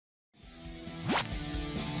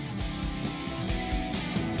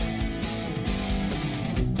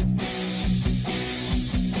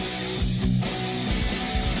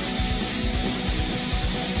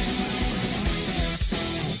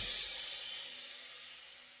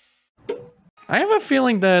I have a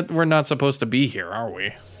feeling that we're not supposed to be here, are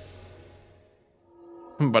we?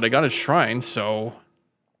 But I got a shrine, so...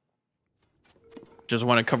 Just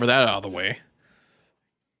want to cover that out of the way.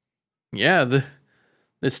 Yeah,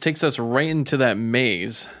 this takes us right into that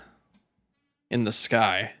maze in the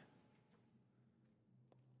sky.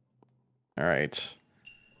 Alright.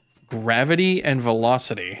 Gravity and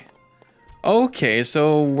velocity. Okay,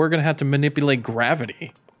 so we're gonna have to manipulate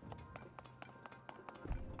gravity.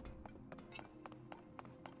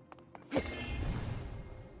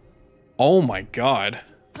 Oh my god.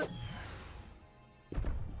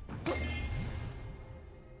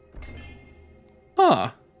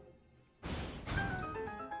 Huh.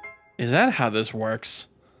 Is that how this works?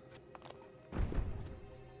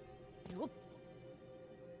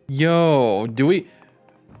 Yo, do we...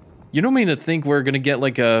 You don't mean to think we're gonna get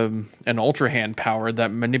like an Ultra Hand power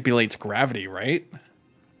that manipulates gravity, right?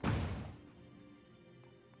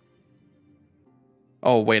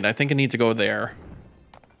 Oh, wait, I think I need to go there.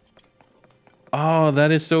 Oh,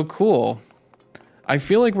 that is so cool. I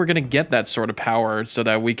feel like we're gonna get that sort of power so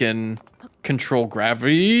that we can control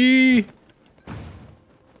gravity.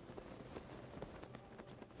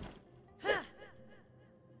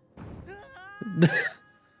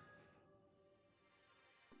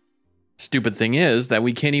 Stupid thing is that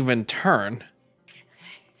we can't even turn.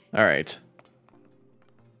 All right.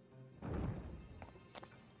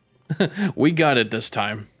 We got it this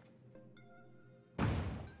time.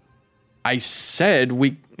 I said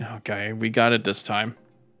we... Okay, we got it this time.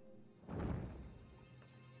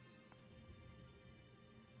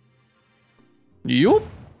 Yup.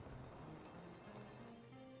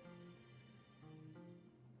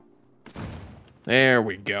 There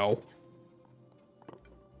we go.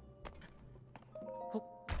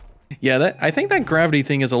 Yeah, I think that gravity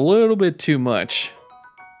thing is a little bit too much.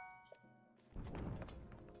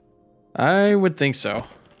 I would think so.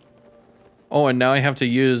 Oh, and now I have to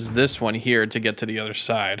use this one here to get to the other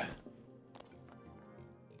side.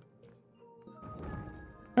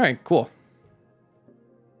 Alright, cool.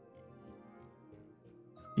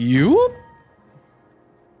 You?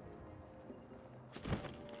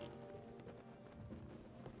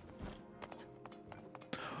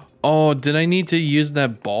 Oh, did I need to use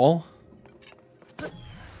that ball?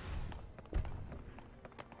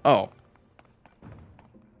 Oh.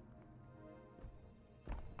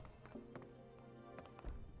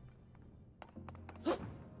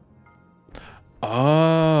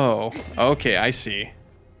 Oh, okay, I see.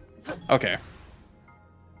 Okay.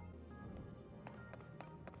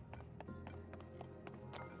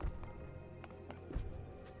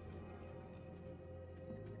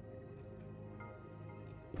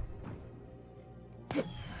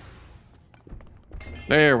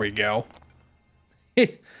 There we go.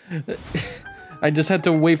 I just had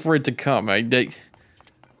to wait for it to come.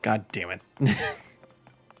 God damn it.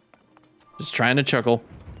 Just trying to chuckle.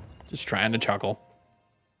 Just trying to chuckle.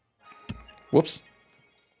 Whoops.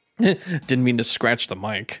 Didn't mean to scratch the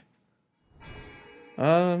mic.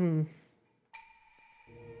 I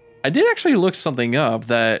did actually look something up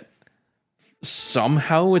that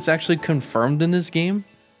somehow it's actually confirmed in this game.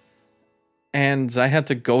 And I had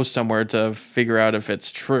to go somewhere to figure out if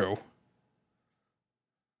it's true.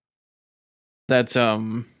 That,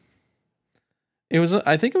 I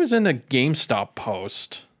think it was in a GameStop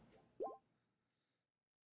post.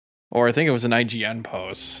 Or I think it was an IGN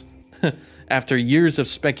post. After years of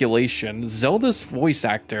speculation, Zelda's voice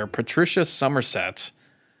actor, Patricia Somerset,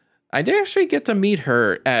 I did actually get to meet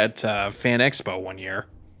her at Fan Expo one year.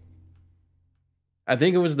 I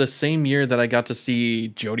think it was the same year that I got to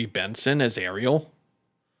see Jodie Benson as Ariel.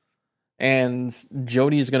 And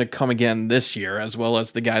Jodie is going to come again this year, as well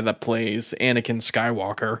as the guy that plays Anakin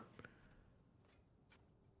Skywalker.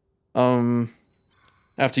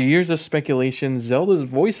 After years of speculation, Zelda's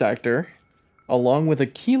voice actor, along with a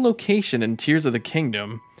key location in Tears of the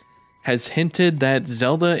Kingdom, has hinted that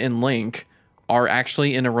Zelda and Link are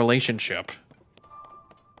actually in a relationship.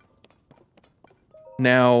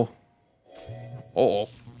 Now...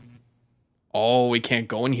 Oh, we can't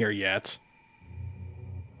go in here yet.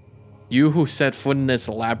 You who set foot in this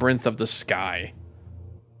labyrinth of the sky.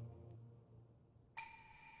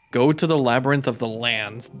 Go to the labyrinth of the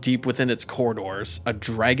lands, deep within its corridors. A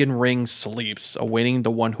dragon ring sleeps, awaiting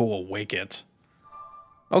the one who will wake it.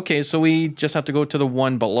 Okay, so we just have to go to the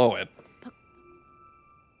one below it.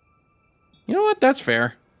 You know what? That's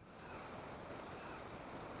fair.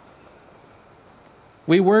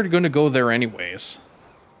 We were going to go there anyways.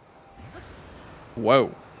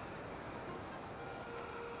 Whoa.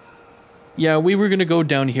 Yeah, we were going to go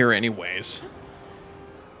down here anyways.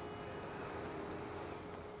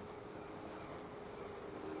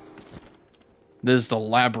 This is the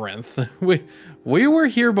labyrinth. We were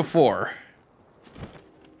here before.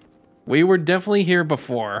 We were definitely here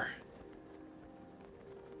before.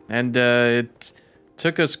 And it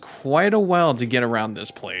took us quite a while to get around this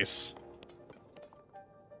place.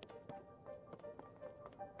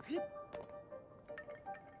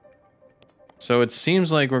 So it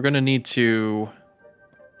seems like we're gonna need to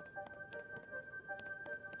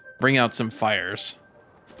bring out some fires.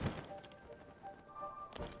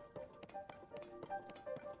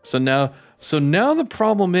 So now the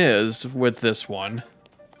problem is with this one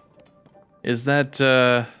is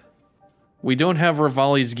that we don't have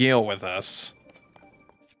Rivali's Gale with us.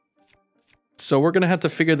 So we're gonna have to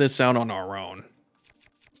figure this out on our own.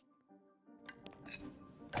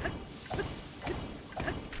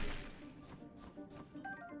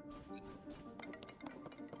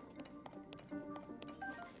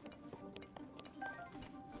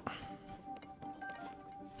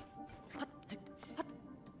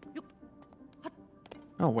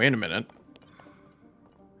 Oh, wait a minute.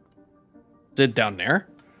 Is it down there?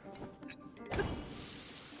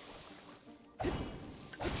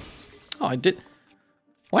 Oh, I did.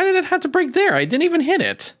 Why did it have to break there? I didn't even hit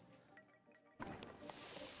it.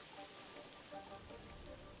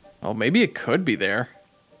 Oh, maybe it could be there.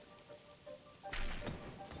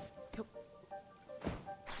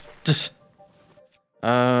 Just.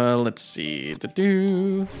 Let's see.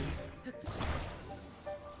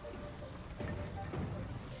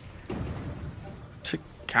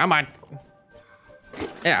 Come on.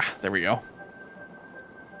 Yeah, there we go.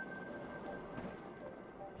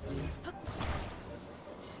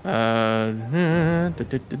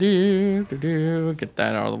 Get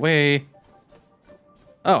that out of the way.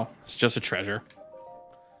 Oh, it's just a treasure.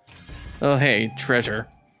 Oh, hey, treasure.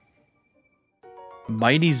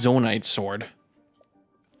 Mighty Zonite sword.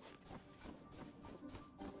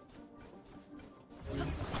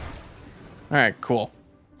 Alright, cool.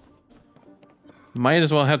 Might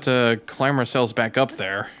as well have to climb ourselves back up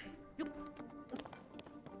there.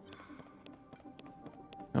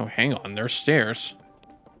 Oh, hang on, there's stairs.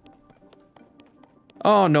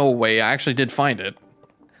 Oh, no way, I actually did find it.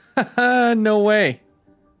 Haha, no way.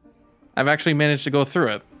 I've actually managed to go through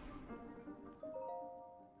it.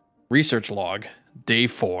 Research log, day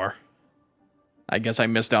 4. I guess I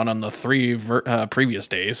missed out on the 3 previous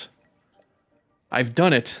days. I've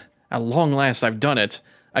done it. At long last, I've done it.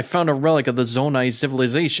 I found a relic of the Zonai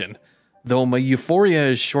civilization, though my euphoria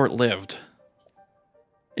is short-lived.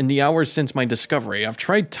 In the hours since my discovery, I've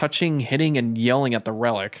tried touching, hitting, and yelling at the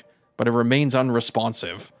relic, but it remains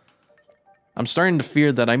unresponsive. I'm starting to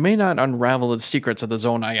fear that I may not unravel the secrets of the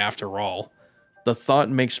Zonai after all. The thought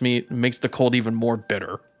makes the cold even more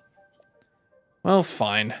bitter. Well,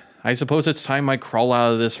 fine. I suppose it's time I crawl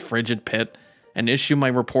out of this frigid pit and issue my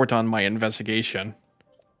report on my investigation.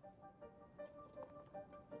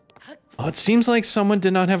 Oh, it seems like someone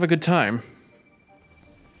did not have a good time.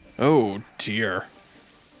 Oh, dear.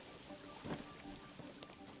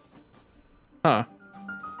 Huh.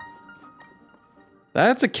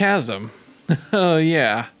 That's a chasm. Oh,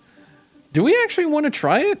 yeah. Do we actually want to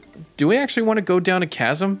try it? Do we actually want to go down a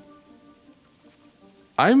chasm?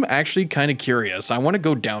 I'm actually kind of curious. I want to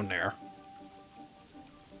go down there.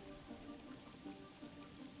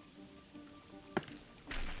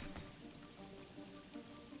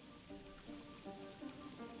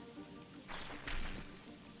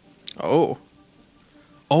 Oh.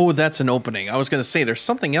 Oh, that's an opening. I was going to say, there's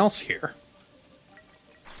something else here.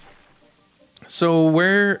 So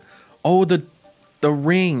where... Oh, the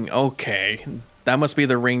ring. Okay. That must be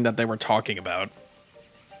the ring that they were talking about.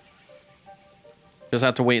 Just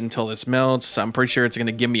have to wait until this melts. I'm pretty sure it's going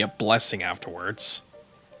to give me a blessing afterwards.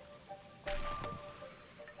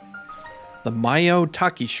 The Mayo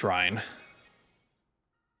Taki Shrine.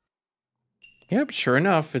 Yep, sure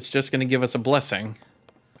enough, it's just going to give us a blessing.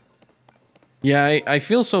 Yeah, I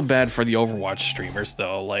feel so bad for the Overwatch streamers,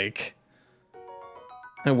 though. Like,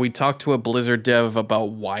 we talked to a Blizzard dev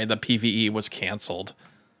about why the PvE was canceled.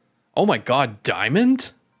 Oh my god,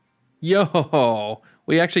 diamond? Yo,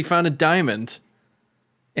 we actually found a diamond.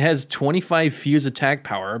 It has 25 fuse attack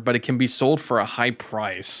power, but it can be sold for a high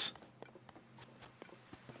price.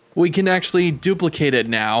 We can actually duplicate it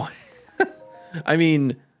now. I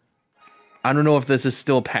mean, I don't know if this is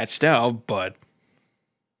still patched out, but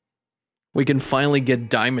we can finally get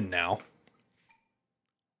diamond now.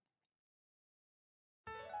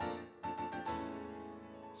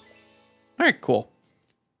 Alright, cool.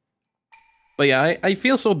 But yeah, I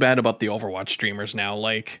feel so bad about the Overwatch streamers now,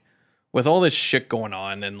 like, with all this shit going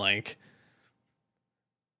on, and like,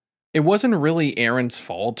 it wasn't really Aaron's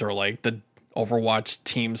fault or like the Overwatch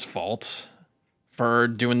team's fault. for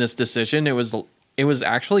doing this decision. It was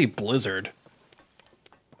actually Blizzard.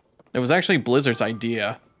 It was actually Blizzard's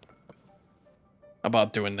idea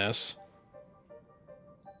about doing this.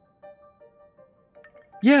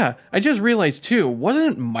 Yeah, I just realized too,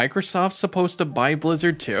 wasn't Microsoft supposed to buy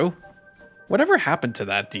Blizzard too? Whatever happened to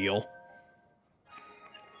that deal?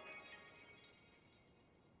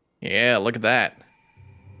 Yeah, look at that.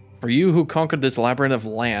 For you who conquered this labyrinth of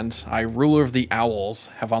land, I, ruler of the owls,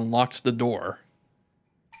 have unlocked the door.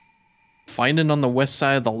 Find it on the west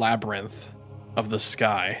side of the labyrinth of the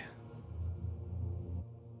sky.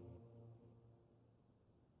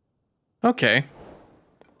 Okay.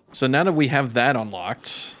 So now that we have that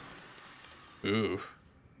unlocked... Ooh.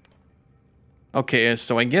 Okay,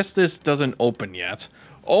 so I guess this doesn't open yet.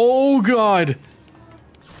 Oh, God!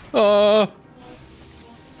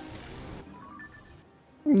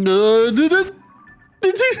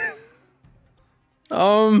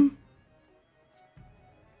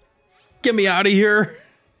 Get me out of here.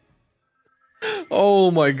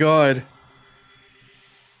 Oh my God.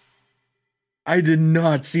 I did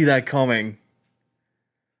not see that coming.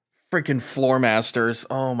 Freaking floor masters.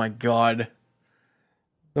 Oh my God.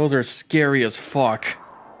 Those are scary as fuck.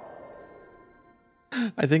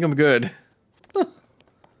 I think I'm good.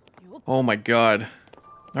 Oh my God.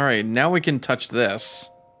 All right, now we can touch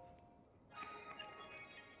this.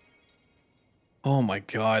 Oh my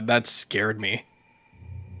God, that scared me.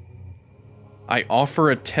 I offer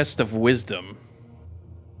a test of wisdom.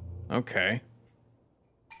 Okay.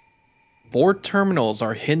 4 terminals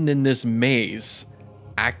are hidden in this maze.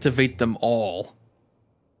 Activate them all.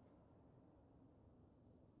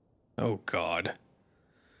 Oh God.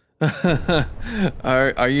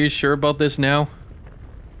 Are you sure about this now?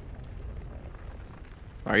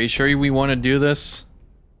 Are you sure we want to do this?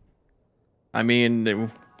 I mean,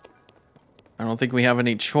 I don't think we have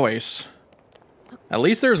any choice. At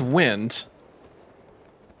least there's wind.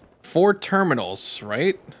 4 terminals,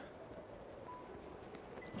 right?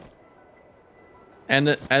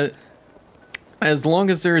 And as long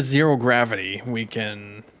as there's 0 gravity, we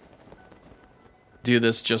can do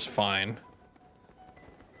this just fine.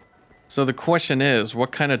 So the question is,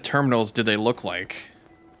 what kind of terminals do they look like?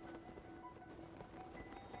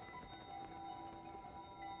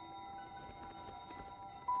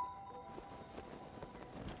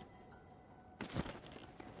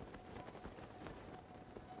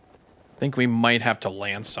 I think we might have to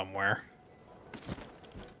land somewhere.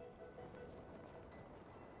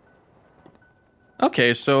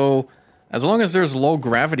 Okay, so as long as there's low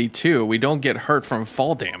gravity too, we don't get hurt from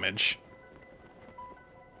fall damage.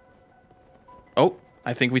 Oh,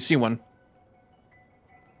 I think we see one.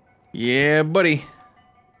 Yeah, buddy.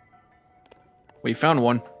 We found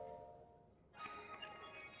one.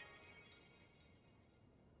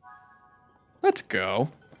 Let's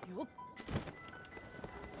go.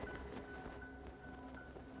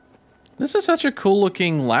 This is such a cool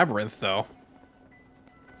looking labyrinth though.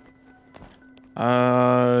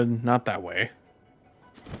 Not that way.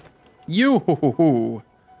 You.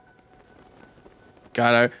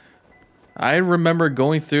 God, I remember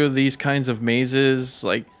going through these kinds of mazes.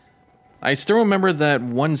 Like, I still remember that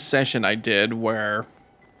one session I did where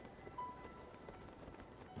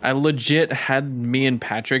I legit had me and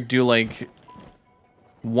Patrick do like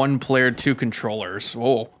 1 player 2 controllers.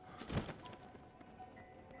 Whoa.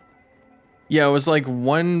 Yeah, it was like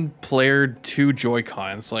 1 player 2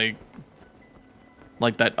 Joy-Cons, like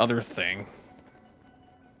that other thing.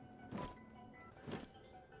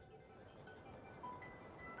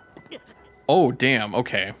 Oh, damn,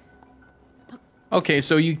 okay. Okay,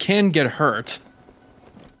 so you can get hurt.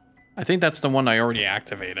 I think that's the one I already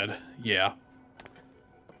activated. Yeah.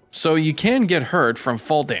 So you can get hurt from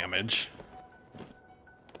fall damage.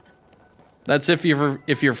 That's if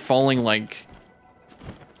you're falling like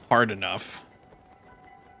hard enough.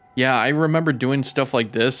 Yeah, I remember doing stuff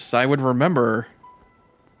like this. I would remember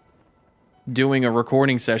doing a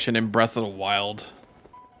recording session in Breath of the Wild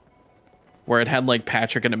where it had like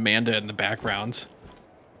Patrick and Amanda in the background.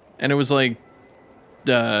 And it was like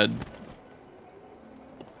 2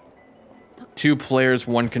 players,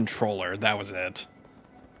 1 controller. That was it.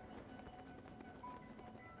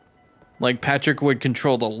 Like Patrick would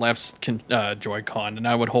control the left Joy-Con and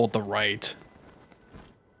I would hold the right.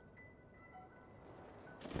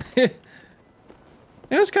 It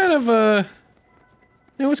was kind of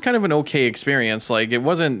an okay experience. Like, it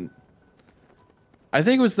wasn't... I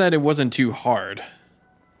think it was that it wasn't too hard.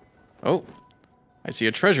 Oh, I see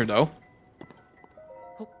a treasure, though.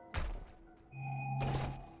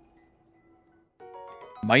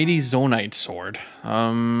 Mighty Zonite Sword.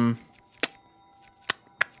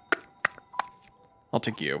 I'll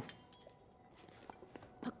take you.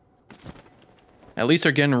 At least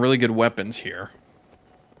they're getting really good weapons here.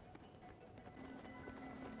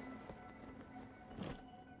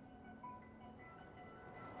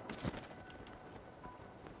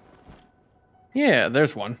 Yeah,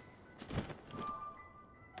 there's one.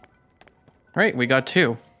 Right, we got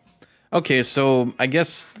 2. Okay, so I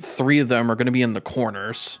guess 3 of them are going to be in the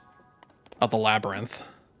corners of the labyrinth.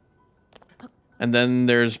 And then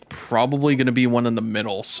there's probably going to be one in the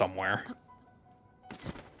middle somewhere.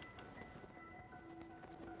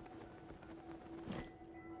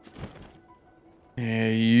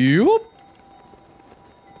 Yup.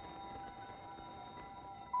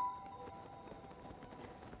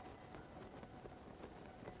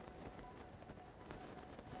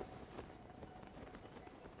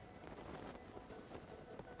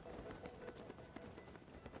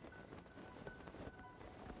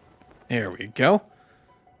 There we go.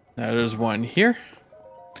 Now there's one here.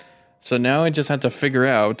 So now I just have to figure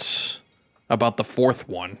out about the 4th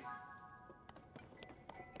one.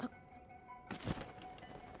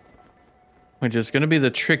 Which is going to be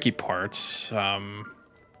the tricky part. Let's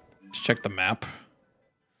check the map.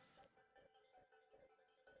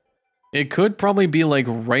 It could probably be like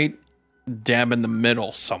right dab in the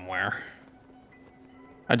middle somewhere.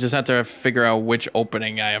 I just have to figure out which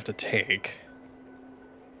opening I have to take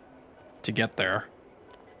to get there.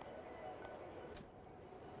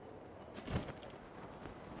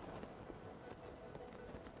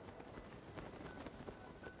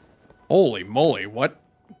 Holy moly, what?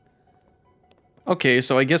 Okay,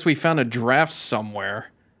 so I guess we found a draft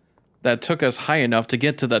somewhere that took us high enough to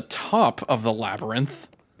get to the top of the labyrinth.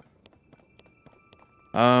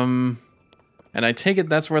 And I take it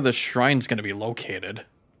that's where the shrine's gonna be located.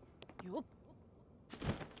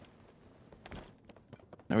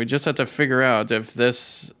 Now we just have to figure out if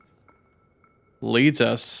this leads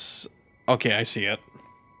us... Okay, I see it.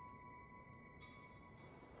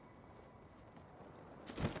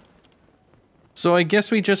 So I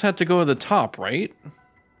guess we just had to go to the top, right?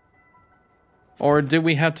 Or did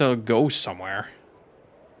we have to go somewhere?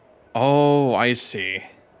 Oh, I see.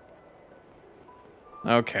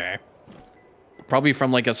 Okay. Probably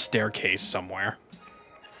from like a staircase somewhere.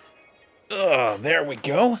 Ugh, there we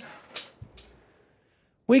go.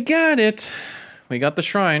 We got it. We got the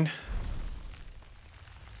shrine.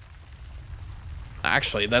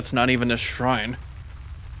 Actually, that's not even a shrine.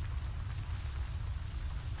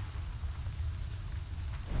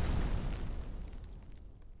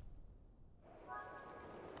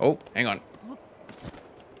 Oh, hang on.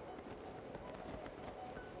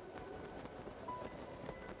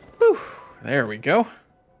 Whew, there we go.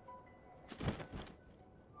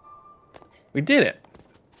 We did it.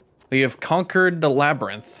 We have conquered the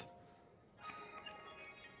labyrinth.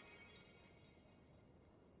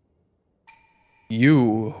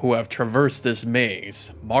 You who have traversed this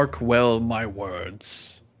maze, mark well my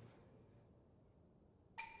words.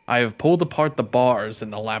 I have pulled apart the bars in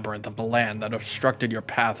the labyrinth of the land that obstructed your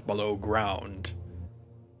path below ground.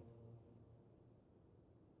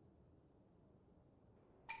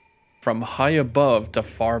 From high above to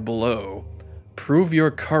far below, prove your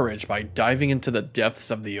courage by diving into the depths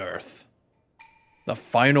of the earth. The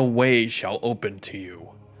final way shall open to you.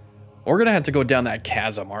 We're gonna have to go down that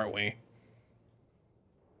chasm, aren't we?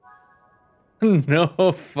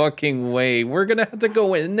 No fucking way. We're gonna have to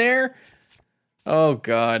go in there? Oh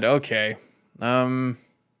god, okay. Pumpkin.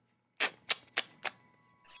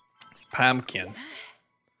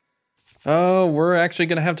 Oh, we're actually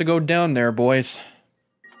gonna have to go down there, boys.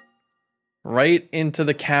 Right into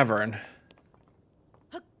the cavern.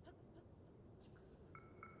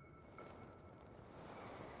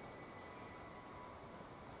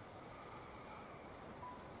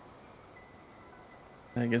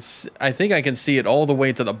 I think I can see it all the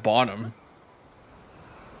way to the bottom.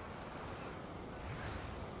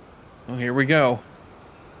 Oh, here we go.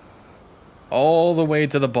 All the way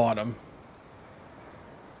to the bottom.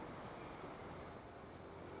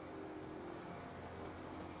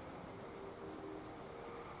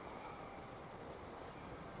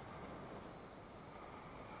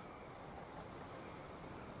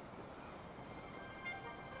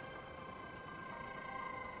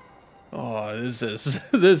 Oh, this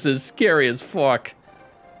is scary as fuck.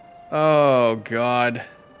 Oh god.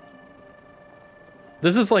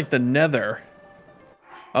 This is like the Nether.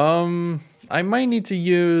 I might need to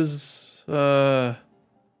use one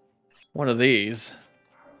of these.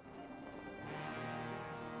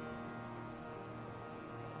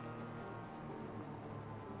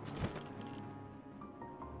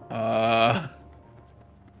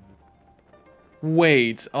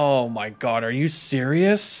 Wait, oh my god, are you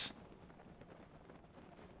serious?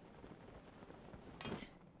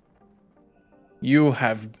 You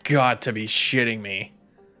have got to be shitting me.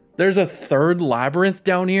 There's a third labyrinth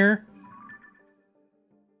down here?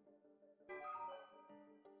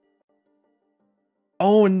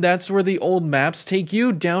 Oh, and that's where the old maps take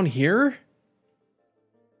you? Down here?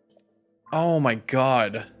 Oh my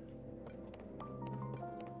god.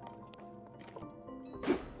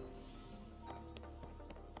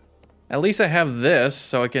 At least I have this,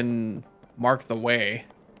 so I can mark the way.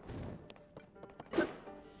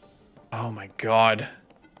 Oh my god.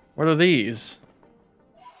 What are these?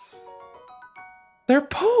 They're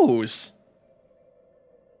Poes!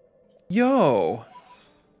 Yo.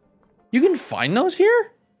 You can find those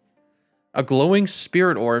here? A glowing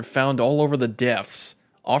spirit orb found all over the depths.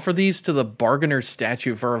 Offer these to the bargainer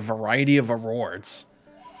statue for a variety of rewards.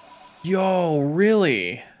 Yo,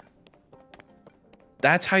 really?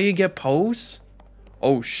 That's how you get Poes?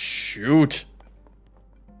 Oh, shoot.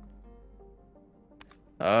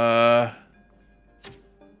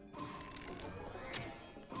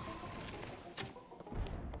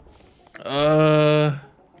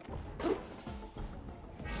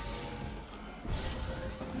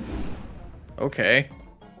 Okay.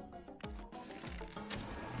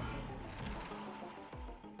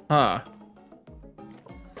 Huh.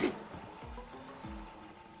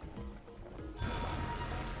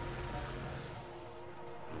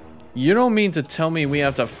 You don't mean to tell me we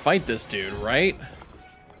have to fight this dude, right?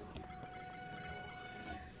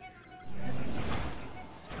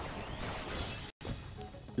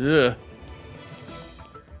 Ugh.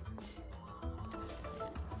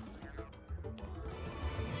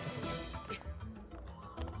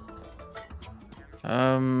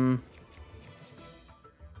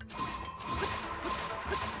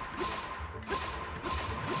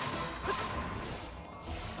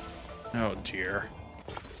 Oh dear.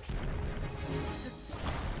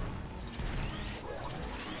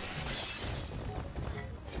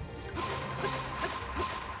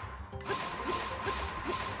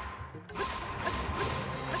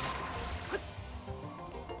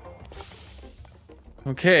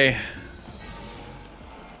 Okay.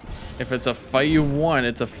 If it's a fight you want,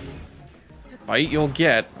 it's a fight you'll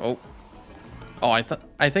get. Oh. Oh, I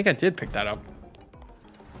think I did pick that up.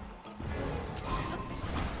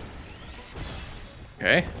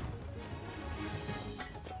 Okay.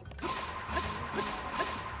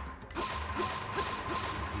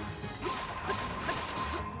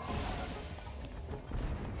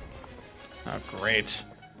 Oh, great.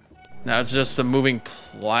 Now it's just a moving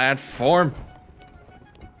platform.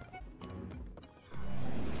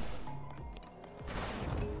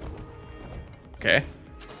 Okay.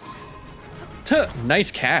 Nice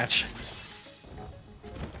catch.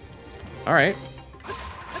 All right.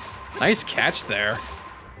 Nice catch there.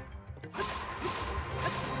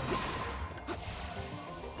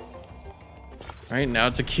 All right, now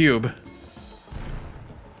it's a cube.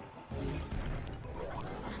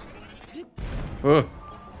 Ugh.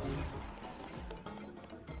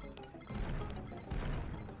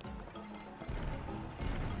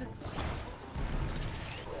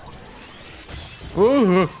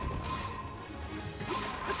 Ooh.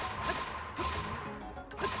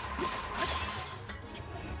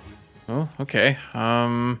 Oh, okay.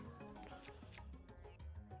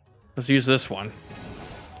 Let's use this one.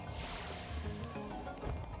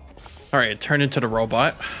 All right, turn into the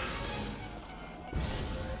robot.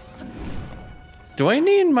 Do I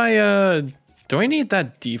need my do I need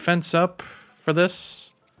that defense up for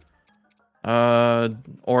this?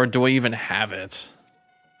 Or do I even have it?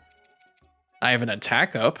 I have an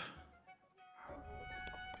attack up.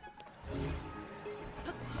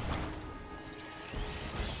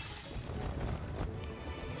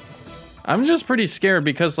 I'm just pretty scared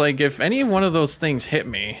because, like, if any one of those things hit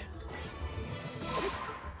me...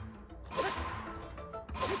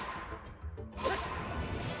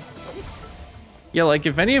 Yeah, like,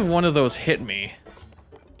 if any of one of those hit me,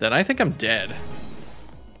 then I think I'm dead.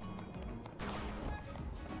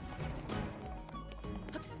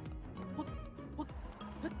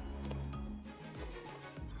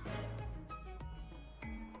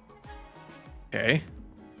 Okay.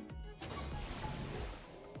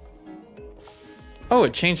 Oh,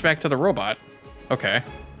 it changed back to the robot. Okay.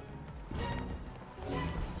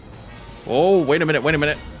 Oh, wait a minute, wait a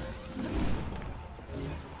minute.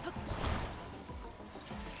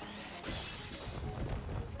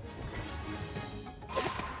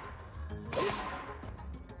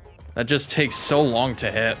 That just takes so long to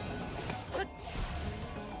hit. All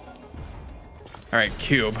right,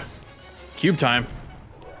 cube. Cube time.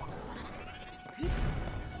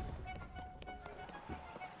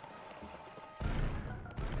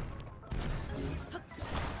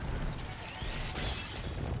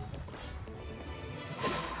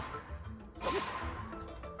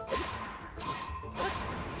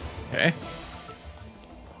 Okay.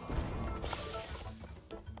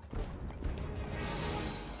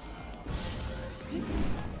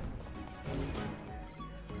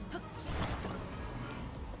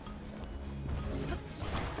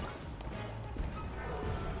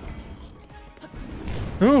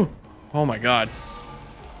 Ooh. Oh my god.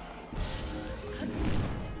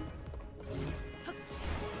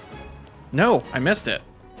 No, I missed it.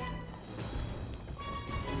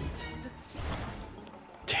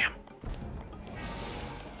 Damn.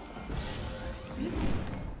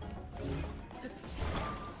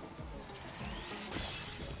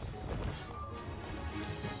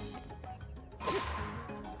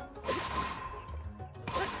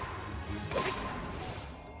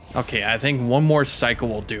 Okay, I think one more cycle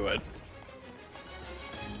will do it.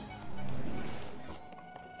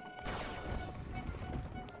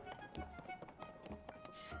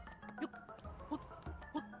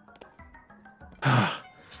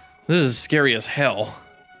 This is scary as hell.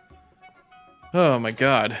 Oh my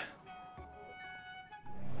god.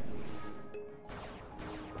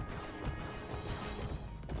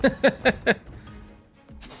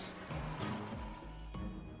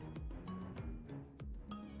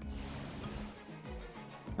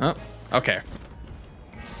 Oh, okay.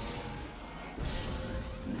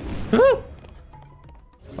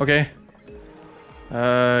 Okay.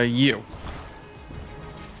 You.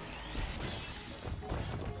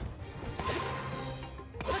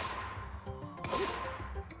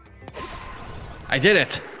 I did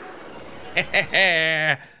it.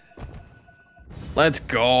 Let's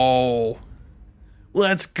go.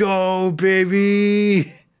 Let's go,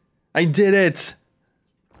 baby. I did it.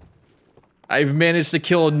 I've managed to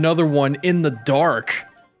kill another one in the dark.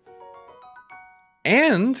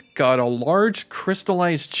 And got a large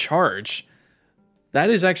crystallized charge. That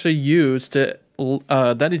is actually used to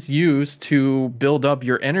build up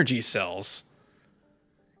your energy cells.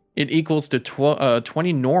 It equals to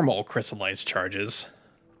 20 normal crystallized charges.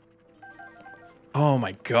 Oh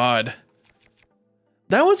my god.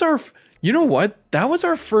 That was our... You know what? That was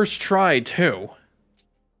our first try, too.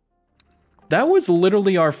 That was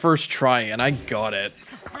literally our first try, and I got it.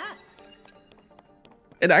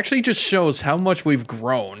 It actually just shows how much we've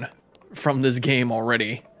grown from this game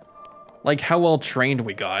already. Like, how well trained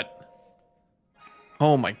we got.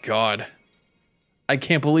 Oh my god. I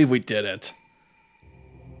can't believe we did it.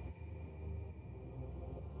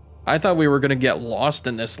 I thought we were gonna get lost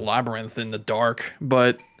in this labyrinth in the dark,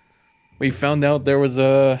 but we found out there was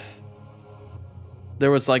like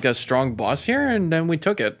a strong boss here, and then we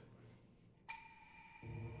took it.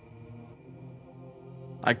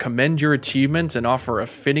 I commend your achievement and offer a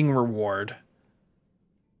fitting reward.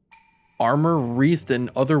 Armor wreathed in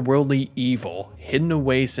otherworldly evil, hidden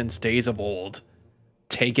away since days of old.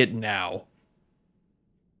 Take it now.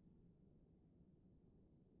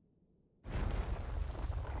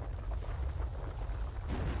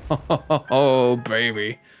 Oh,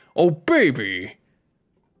 baby. Oh, baby.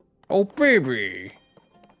 Oh, baby.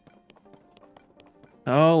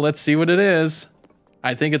 Oh, let's see what it is.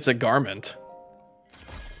 I think it's a garment.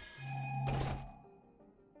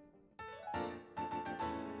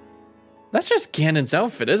 That's just Ganon's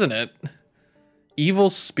outfit, isn't it? Evil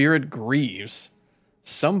spirit grieves.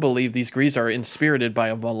 Some believe these greaves are inspirited by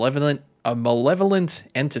a malevolent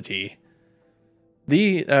entity.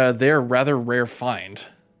 They're rather rare find.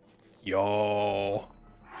 Yo.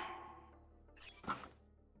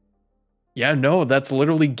 Yeah, no, that's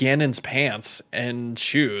literally Ganon's pants and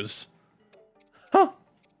shoes. Huh.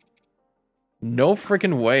 No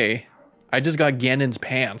freaking way. I just got Ganon's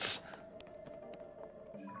pants.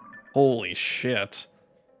 Holy shit.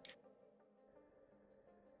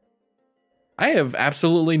 I have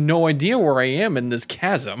absolutely no idea where I am in this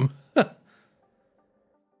chasm.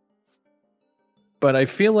 But I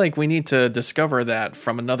feel like we need to discover that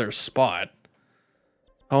from another spot.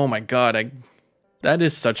 Oh my god, that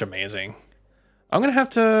is such amazing. I'm gonna have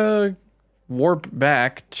to warp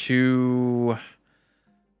back to...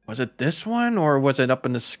 Was it this one, or was it up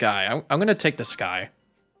in the sky? I'm gonna take the sky.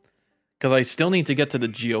 Because I still need to get to the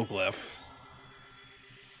geoglyph.